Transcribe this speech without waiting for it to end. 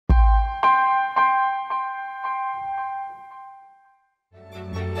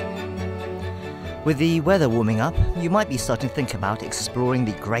With the weather warming up, you might be starting to think about exploring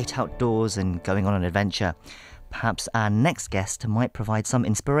the great outdoors and going on an adventure. Perhaps our next guest might provide some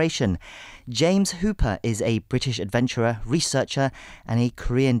inspiration. James Hooper is a British adventurer, researcher, and a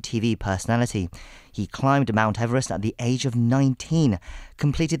Korean TV personality. He climbed Mount Everest at the age of 19,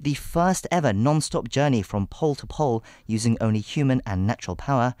 completed the first ever non-stop journey from pole to pole using only human and natural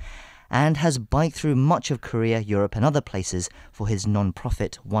power, and has biked through much of Korea, Europe, and other places for his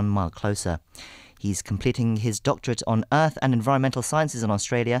non-profit 1 Mile Closer. He's completing his doctorate on Earth and Environmental Sciences in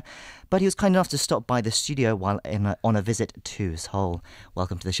Australia, but he was kind enough to stop by the studio while on a visit to Seoul.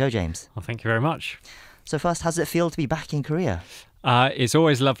 Welcome to the show, James. Well, thank you very much. So first, how does it feel to be back in Korea? It's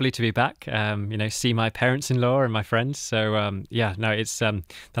always lovely to be back, see my parents-in-law and my friends. So, it's the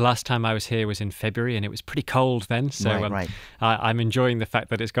last time I was here was in February and it was pretty cold then. So Right. I'm enjoying the fact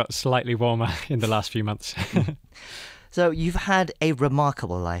that it's got slightly warmer in the last few months. So you've had a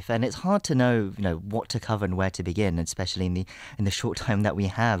remarkable life, and it's hard to know, what to cover and where to begin, especially in the short time that we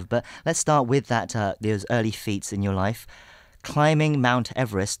have. But let's start with those early feats in your life. Climbing Mount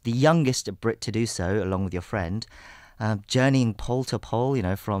Everest, the youngest Brit to do so, along with your friend. Journeying pole to pole,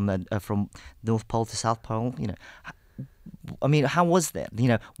 from North Pole to South Pole. I mean, how was that?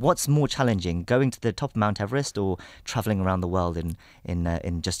 What's more challenging, going to the top of Mount Everest or traveling around the world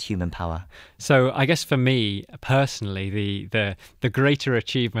in just human power? So I guess for me personally, the greater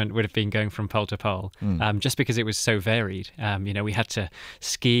achievement would have been going from pole to pole, just because it was so varied. We had to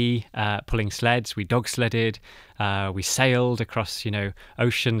ski, pulling sleds, we dog sledded, we sailed across,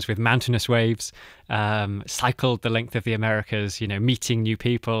 oceans with mountainous waves, cycled the length of the Americas, meeting new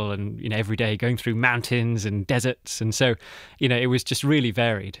people and, every day going through mountains and deserts. And so, it was just really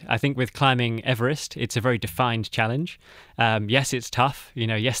varied. I think with climbing Everest, it's a very defined challenge. Yes, it's tough.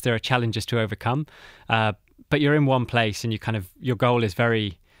 Yes, there are challenges to overcome, but you're in one place and your goal is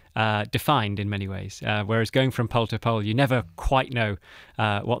very defined in many ways. Whereas going from pole to pole, you never quite know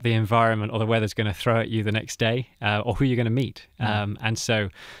what the environment or the weather's going to throw at you the next day, or who you're going to meet. And so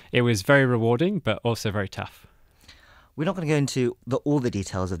it was very rewarding, but also very tough. We're not going to go into all the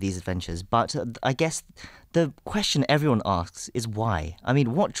details of these adventures, but I guess the question everyone asks is why? I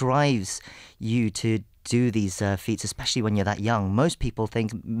mean, what drives you to do these feats, especially when you're that young? Most people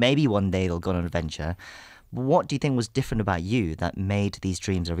think maybe one day they'll go on an adventure. What do you think was different about you that made these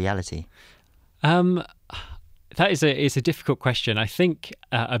dreams a reality? It's a difficult question. I think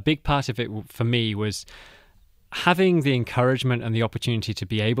a big part of it for me was having the encouragement and the opportunity to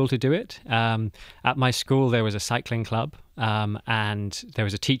be able to do it. At my school, there was a cycling club, and there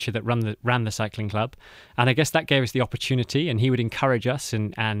was a teacher that ran the cycling club. And I guess that gave us the opportunity, and he would encourage us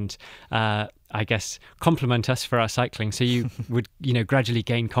and I guess compliment us for our cycling. So you would, gradually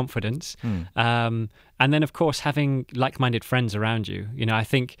gain confidence. And then, of course, having like-minded friends around you. I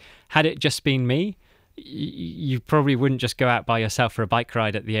think had it just been me, you probably wouldn't just go out by yourself for a bike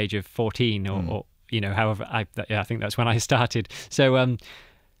ride at the age of 14 or however, I think that's when I started. So,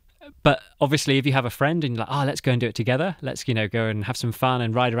 but obviously if you have a friend and you're like, let's go and do it together. Let's, go and have some fun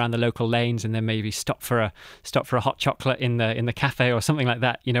and ride around the local lanes and then maybe stop for a hot chocolate in the cafe or something like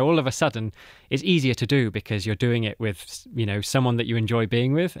that. All of a sudden it's easier to do because you're doing it with, someone that you enjoy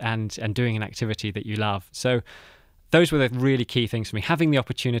being with and doing an activity that you love. So those were the really key things for me. Having the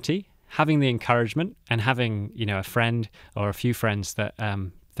opportunity, having the encouragement, and having, a friend or a few friends that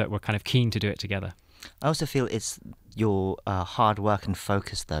were kind of keen to do it together. I also feel it's your hard work and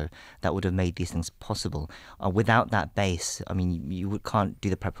focus, though, that would have made these things possible. Without that base, I mean, you can't do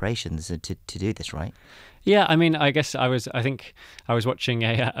the preparations to do this, right? Yeah, I mean, I guess I think I was watching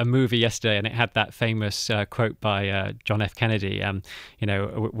a movie yesterday, and it had that famous quote by John F. Kennedy.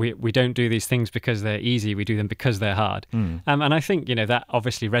 We don't do these things because they're easy; we do them because they're hard. And I think that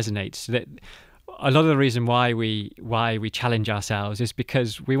obviously resonates. That a lot of the reason why we challenge ourselves is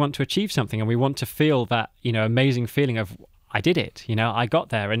because we want to achieve something and we want to feel that, amazing feeling of I did it, I got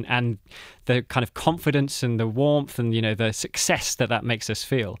there, and the kind of confidence and the warmth and, the success that makes us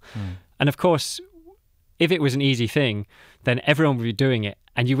feel. And of course, if it was an easy thing, then everyone would be doing it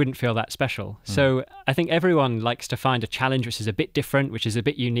and you wouldn't feel that special. So I think everyone likes to find a challenge which is a bit different, which is a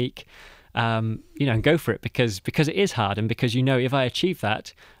bit unique, and go for it because it is hard and because, if I achieve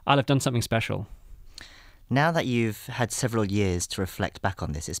that, I'll have done something special. Now that you've had several years to reflect back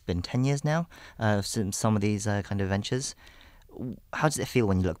on this, it's been 10 years now since some of these kind of ventures. How does it feel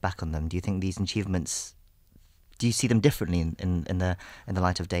when you look back on them? Do you think these achievements, do you see them differently in the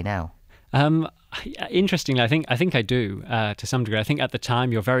light of day now? Interestingly, I think I do to some degree. I think at the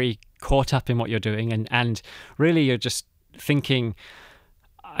time you're very caught up in what you're doing and really you're just thinking,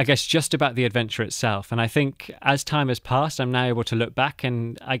 I guess, just about the adventure itself. And I think as time has passed, I'm now able to look back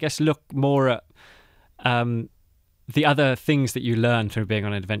and I guess look more at the other things that you learn through being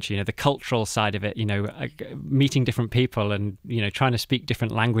on an adventure, the cultural side of it, meeting different people and, trying to speak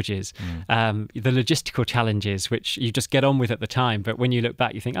different languages, the logistical challenges, which you just get on with at the time. But when you look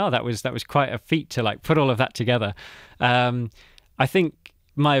back, you think, oh, that was quite a feat to like put all of that together. I think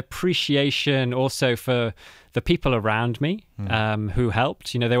my appreciation also for the people around me who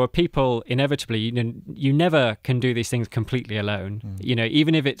helped. There were people, inevitably, you never can do these things completely alone.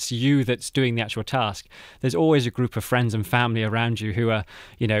 Even if it's you that's doing the actual task, there's always a group of friends and family around you who are,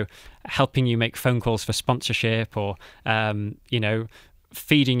 helping you make phone calls for sponsorship or,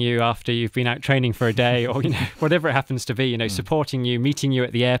 feeding you after you've been out training for a day or, whatever it happens to be, supporting you, meeting you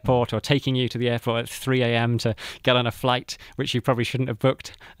at the airport or taking you to the airport at 3 a.m. to get on a flight, which you probably shouldn't have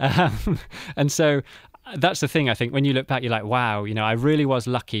booked. And so that's the thing, I think, when you look back, you're like, wow, I really was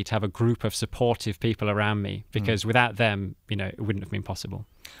lucky to have a group of supportive people around me, because without them, it wouldn't have been possible.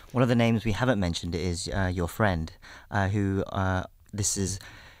 One of the names we haven't mentioned is your friend, who this is...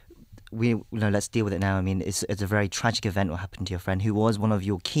 let's deal with it now. I mean, it's a very tragic event what happened to your friend, who was one of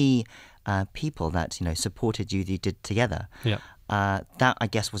your key people that supported you did together. Yeah. That, I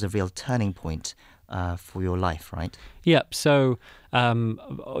guess, was a real turning point for your life, right? Yep. So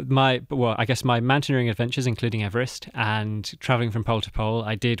I guess my mountaineering adventures, including Everest and traveling from pole to pole,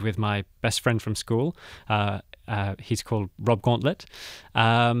 I did with my best friend from school. He's called Rob Gauntlet,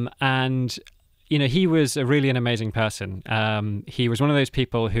 and he was really an amazing person. He was one of those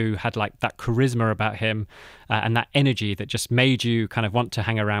people who had like that charisma about him and that energy that just made you kind of want to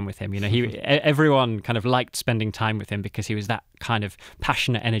hang around with him. Everyone kind of liked spending time with him because he was that kind of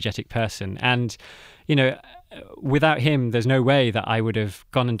passionate, energetic person. And, without him, there's no way that I would have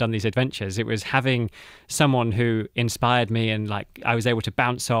gone and done these adventures. It was having someone who inspired me and like I was able to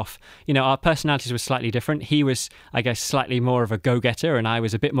bounce off. Our personalities were slightly different. He was, I guess, slightly more of a go-getter and I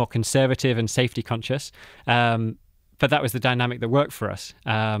was a bit more conservative and safety conscious. But that was the dynamic that worked for us.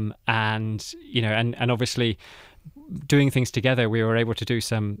 And obviously doing things together, we were able to do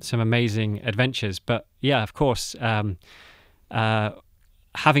some amazing adventures. But yeah, of course,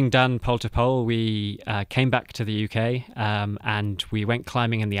 having done pole to pole, we came back to the UK and we went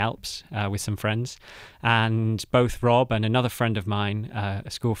climbing in the Alps with some friends. And both Rob and another friend of mine,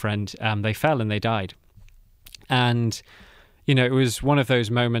 a school friend, they fell and they died. And, it was one of those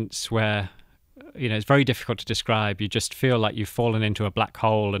moments where, it's very difficult to describe. You just feel like you've fallen into a black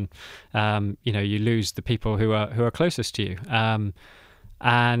hole and, you lose the people who are closest to you.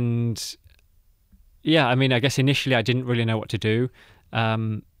 And yeah, I mean, I guess initially I didn't really know what to do.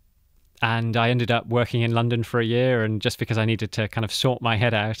 And I ended up working in London for a year, and just because I needed to kind of sort my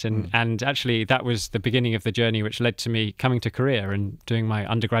head out. And actually that was the beginning of the journey which led to me coming to Korea and doing my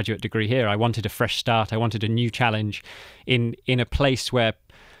undergraduate degree here. I wanted a fresh start. I wanted a new challenge in a place where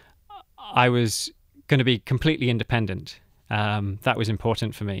I was going to be completely independent. That was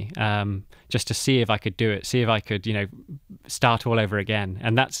important for me, just to see if I could do it, see if I could, start all over again.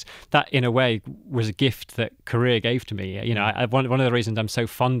 And that in a way was a gift that Korea gave to me. One of the reasons I'm so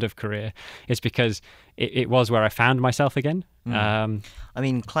fond of Korea is because it was where I found myself again. I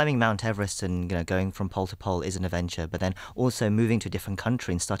mean, climbing Mount Everest and going from pole to pole is an adventure, but then also moving to a different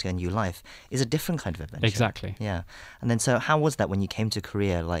country and starting a new life is a different kind of adventure. Exactly. Yeah. And then, so how was that when you came to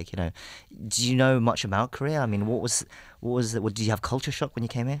Korea? Like, do you know much about Korea? I mean, did you have culture shock when you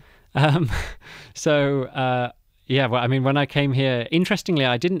came here? Yeah, well, I mean, when I came here, interestingly,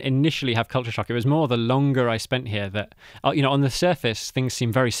 I didn't initially have culture shock. It was more the longer I spent here that, on the surface, things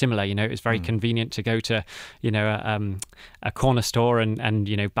seem very similar. It was very convenient to go to, a corner store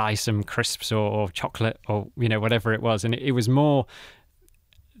and buy some crisps or chocolate or, whatever it was. And it was more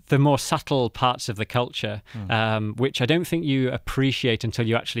the more subtle parts of the culture, which I don't think you appreciate until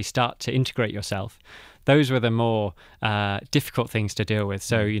you actually start to integrate yourself. Those were the more difficult things to deal with.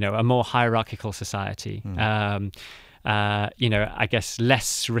 So, a more hierarchical society, I guess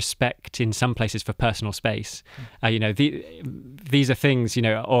less respect in some places for personal space. These are things,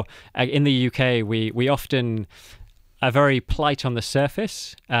 or in the UK, we often are very polite on the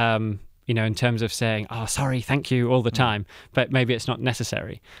surface, in terms of saying, oh, sorry, thank you all the time, but maybe it's not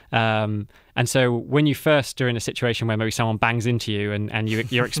necessary. And so when you first are in a situation where maybe someone bangs into you and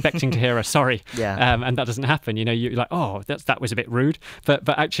you're expecting to hear a sorry, and that doesn't happen, you're like, oh, that was a bit rude. But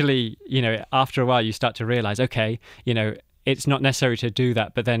actually, after a while, you start to realize, okay, it's not necessary to do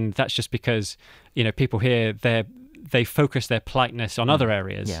that. But then that's just because, people here, they focus their politeness on other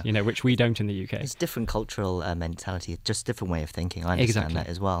areas, which we don't in the UK. It's different cultural mentality, just different way of thinking. I understand that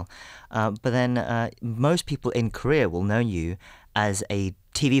as well. But then most people in Korea will know you as a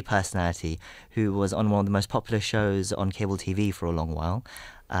TV personality who was on one of the most popular shows on cable TV for a long while.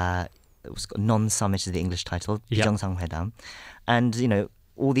 it was non-summit is the English title, Yep. 비정상회담, and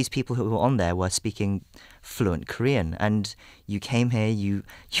all these people who were on there were speaking fluent Korean, and you came here, you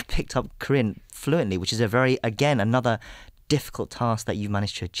picked up Korean fluently, which is another difficult task that you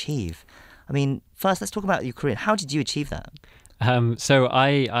managed to achieve. I mean, first let's talk about your Korean. How did you achieve that? So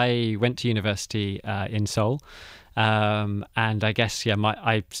I went to university in Seoul, and I guess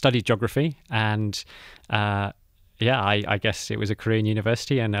I studied geography, and I guess it was a Korean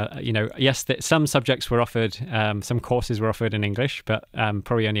university, and yes, some subjects were offered, some courses were offered in English, but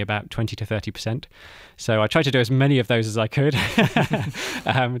probably only about 20 to 30%. So I tried to do as many of those as I could,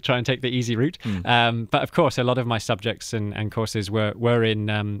 try and take the easy route. But of course, a lot of my subjects and courses were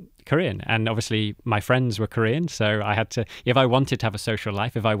in Korean, and obviously my friends were Korean, so I had to, if I wanted to have a social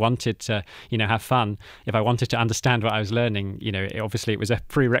life, if I wanted to have fun, if I wanted to understand what I was learning, obviously it was a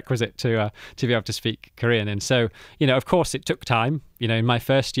prerequisite to be able to speak Korean. And so of course it took time. In my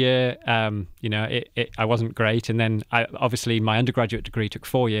first year, I wasn't great, and then obviously my undergraduate degree took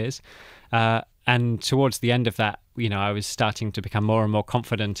 4 years, and towards the end of that, I was starting to become more and more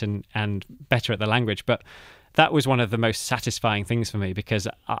confident and better at the language. But that was one of the most satisfying things for me, because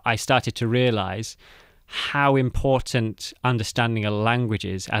I started to realize how important understanding a language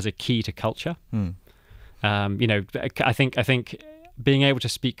is as a key to culture. I think being able to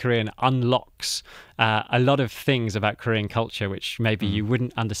speak Korean unlocks a lot of things about Korean culture, which maybe you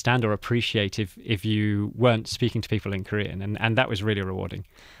wouldn't understand or appreciate if you weren't speaking to people in Korean. And that was really rewarding.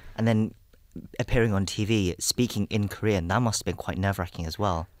 And then appearing on TV, speaking in Korean, that must have been quite nerve-wracking as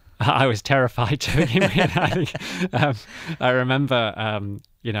well. I was terrified to begin with. I remember,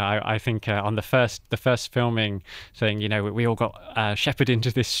 I think on the first filming thing, we all got shepherded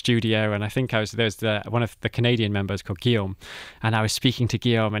into this studio, and I think there's one of the Canadian members called Guillaume, and I was speaking to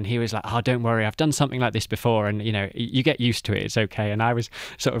Guillaume, and he was like, "Oh, don't worry, I've done something like this before, and you get used to it, it's okay." And I was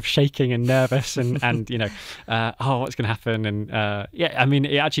sort of shaking and nervous, and oh, what's going to happen? And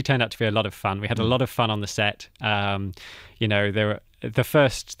it actually turned out to be a lot of fun. We had a lot of fun on the set. There were. The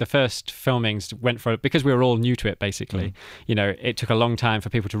first filmings went for it because we were all new to it, basically. It took a long time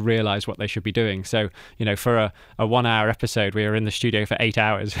for people to realize what they should be doing. So, for a 1 hour episode, we were in the studio for 8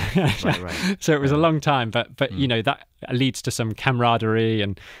 hours. Right. So it was a long time, but that leads to some camaraderie,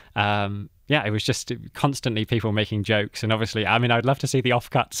 and it was just constantly people making jokes. And obviously, I'd love to see the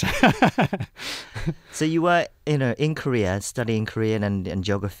offcuts. So you were, in Korea, studying Korean and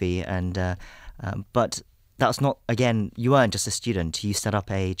geography, and but that's not, again, you weren't just a student. You set up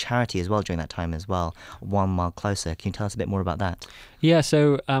a charity as well during that time as well, 1 Mile Closer. Can you tell us a bit more about that? Yeah,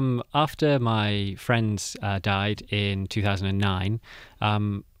 so after my friends died in 2009,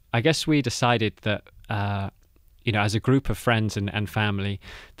 I guess we decided that, as a group of friends and family,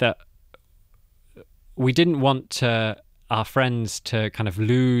 that we didn't want our friends to kind of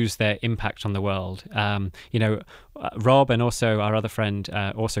lose their impact on the world. Rob and also our other friend,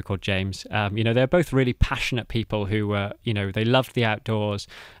 also called James, they're both really passionate people who were, they loved the outdoors,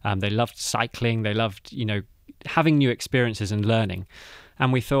 they loved cycling, they loved, having new experiences and learning.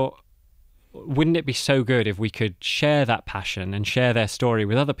 And we thought, wouldn't it be so good if we could share that passion and share their story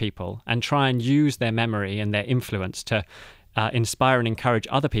with other people and try and use their memory and their influence to inspire and encourage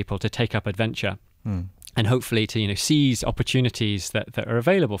other people to take up adventure. And hopefully to seize opportunities that are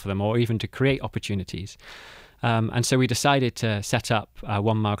available for them, or even to create opportunities. And so we decided to set up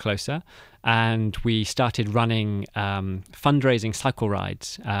 1 Mile Closer, and we started running fundraising cycle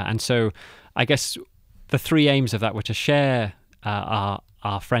rides. And so I guess the 3 aims of that were to share our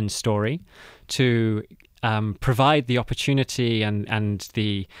friend's story, to provide the opportunity and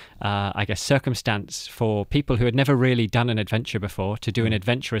the, circumstance for people who had never really done an adventure before to do an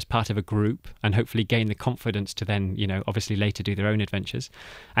adventure as part of a group, and hopefully gain the confidence to then, obviously later do their own adventures.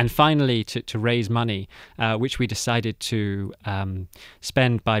 And finally, to raise money, which we decided to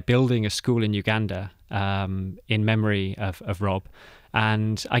spend by building a school in Uganda in memory of Rob.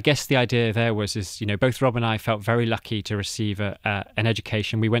 And I guess the idea there was, both Rob and I felt very lucky to receive an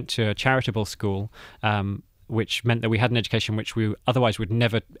education. We went to a charitable school, which meant that we had an education which we otherwise would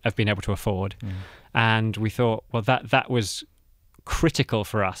never have been able to afford. And we thought, well, that was critical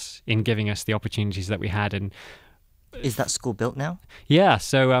for us in giving us the opportunities that we had. And is that school built now? Yeah.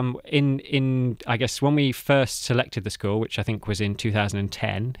 So in I guess when we first selected the school, which I think was in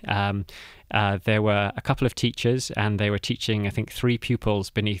 2010, there were a couple of teachers, and they were teaching, I think, 3 pupils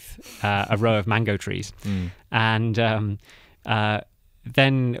beneath a row of mango trees. And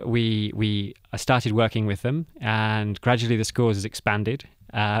then we started working with them, and gradually the school has expanded.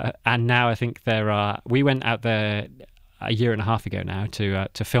 And now I think we went out there a year and a half ago now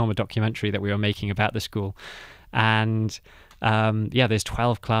to film a documentary that we were making about the school. And there's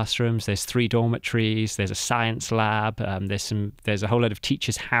 12 classrooms, there's 3 dormitories, there's a science lab, there's a whole lot of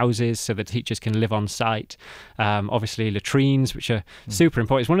teachers' houses so that teachers can live on site. Obviously latrines, which are super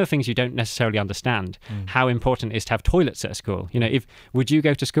important. It's one of the things you don't necessarily understand, how important it is to have toilets at a school. Would you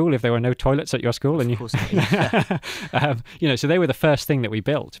go to school if there were no toilets at your school? Of course not, yeah. So they were the first thing that we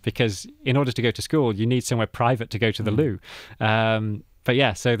built, because in order to go to school, you need somewhere private to go to the loo. But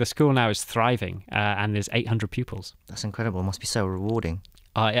yeah, so the school now is thriving, and there's 800 pupils. That's incredible. It must be so rewarding.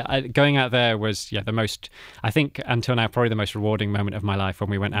 Going out there was the most, I think until now, probably the most rewarding moment of my life when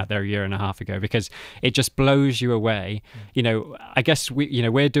we went out there a year and a half ago, because it just blows you away. I guess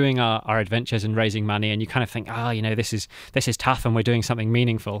we're doing our adventures and raising money, and you kind of think, this is tough and we're doing something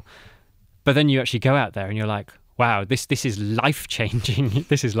meaningful. But then you actually go out there and you're like, wow, this is life-changing.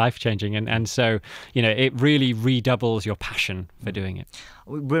 This is life-changing. And so, it really redoubles your passion for doing it.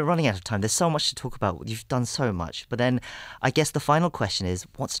 We're running out of time. There's so much to talk about. You've done so much. But then I guess the final question is,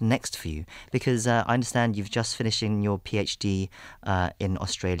 what's next for you? Because I understand you've just finished in your PhD in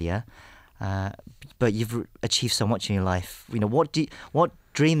Australia, but you've achieved so much in your life. What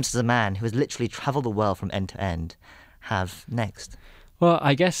dreams does a man who has literally travelled the world from end to end have next? Well,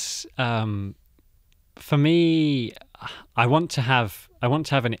 I guess... for me, I want to have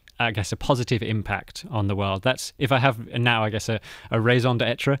a positive impact on the world. That's, if I have now, I guess, a raison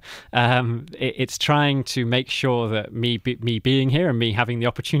d'etre. It's trying to make sure that me being here and me having the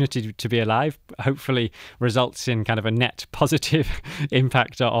opportunity to be alive hopefully results in kind of a net positive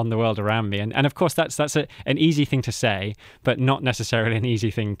impact on the world around me. And of course, that's an easy thing to say, but not necessarily an easy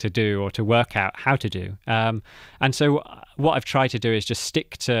thing to do or to work out how to do. And so what I've tried to do is just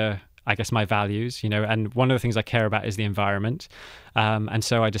stick to, I guess, my values, and one of the things I care about is the environment. And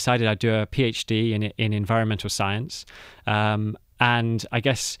so I decided I'd do a PhD in environmental science. And I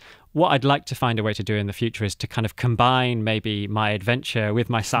guess what I'd like to find a way to do in the future is to kind of combine maybe my adventure with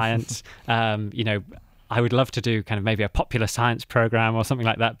my science. I would love to do kind of maybe a popular science program or something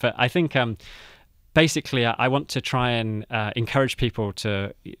like that. But I think basically, I want to try and encourage people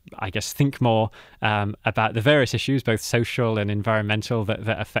to, I guess, think more about the various issues, both social and environmental, that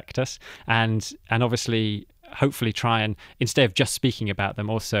affect us, and obviously, hopefully, try and, instead of just speaking about them,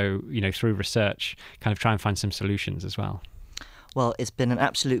 also, through research, kind of try and find some solutions as well. Well, it's been an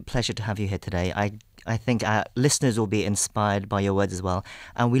absolute pleasure to have you here today. I think our listeners will be inspired by your words as well,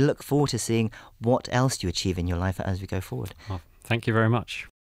 and we look forward to seeing what else you achieve in your life as we go forward. Well, thank you very much.